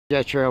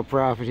Jettrail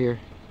Prophet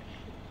here.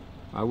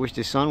 I wish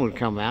the sun would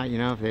come out, you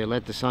know, if they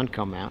let the sun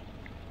come out.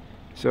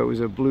 So it was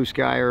a blue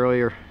sky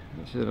earlier.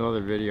 This is another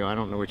video. I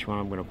don't know which one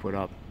I'm going to put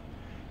up.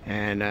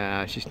 And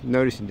just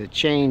noticing the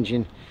change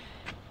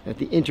at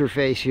the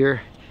interface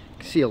here. You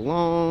can see a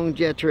long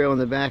jet trail in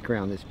the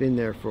background that's been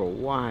there for a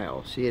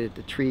while. See it at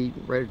the tree,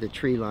 right at the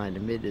tree line,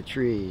 amid the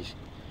trees.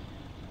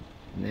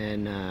 And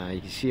then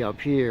you can see up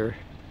here,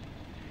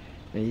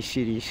 and you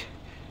see these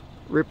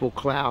ripple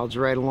clouds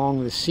right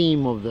along the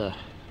seam of the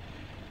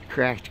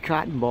cracked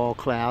cotton ball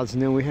clouds.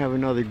 And then we have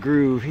another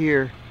groove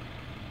here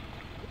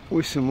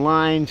with some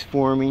lines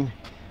forming.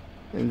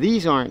 And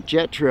these aren't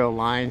jet trail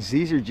lines,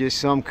 these are just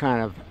some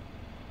kind of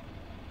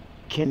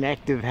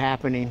connective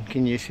happening.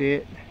 Can you see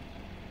it?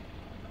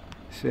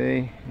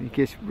 See, it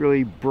gets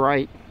really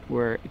bright,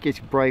 where it gets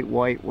bright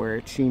white, where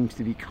it seems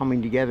to be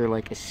coming together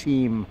like a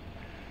seam.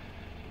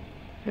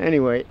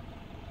 Anyway,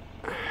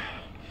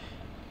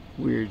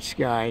 weird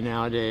sky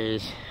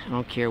nowadays. I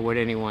don't care what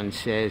anyone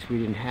says. We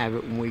didn't have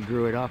it when we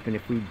grew it up, and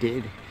if we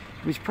did,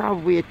 it was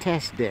probably a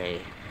test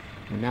day.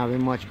 And now they're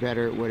much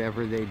better at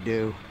whatever they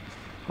do,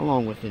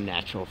 along with the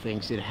natural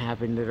things that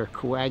happen that are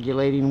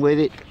coagulating with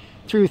it.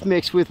 Truth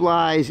mixed with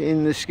lies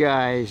in the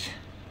skies.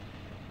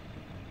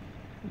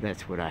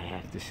 That's what I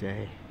have to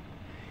say.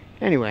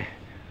 Anyway,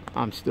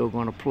 I'm still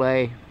going to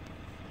play.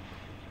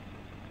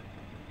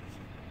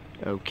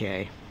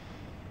 Okay.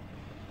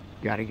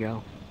 Gotta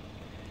go.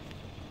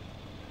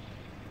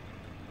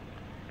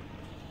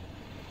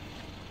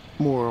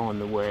 More on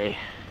the way.